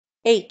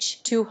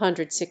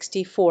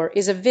H.264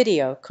 is a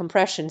video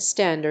compression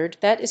standard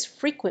that is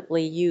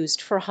frequently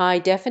used for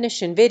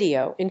high-definition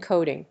video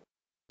encoding.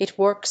 It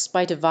works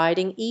by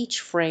dividing each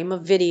frame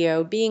of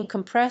video being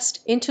compressed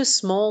into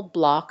small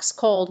blocks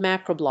called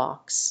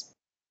macroblocks.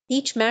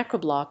 Each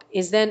macroblock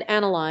is then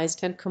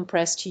analyzed and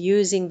compressed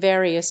using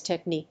various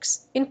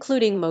techniques,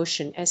 including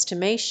motion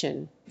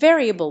estimation,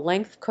 variable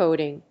length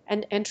coding,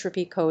 and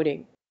entropy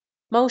coding.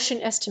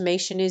 Motion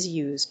estimation is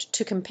used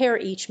to compare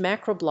each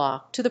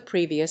macroblock to the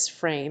previous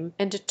frame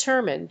and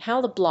determine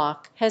how the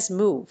block has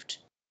moved.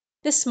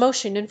 This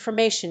motion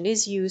information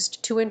is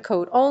used to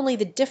encode only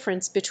the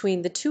difference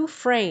between the two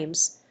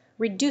frames,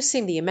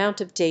 reducing the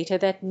amount of data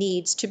that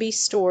needs to be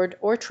stored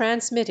or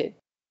transmitted.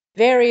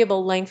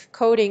 Variable length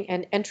coding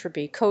and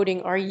entropy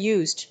coding are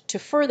used to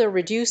further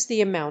reduce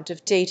the amount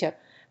of data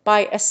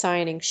by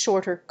assigning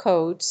shorter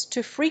codes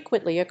to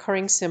frequently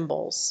occurring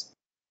symbols.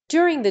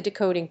 During the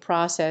decoding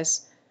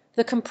process,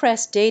 the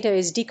compressed data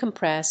is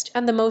decompressed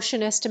and the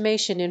motion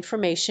estimation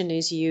information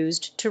is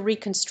used to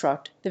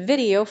reconstruct the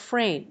video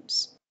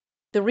frames.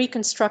 The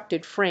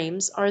reconstructed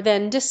frames are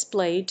then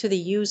displayed to the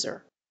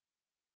user.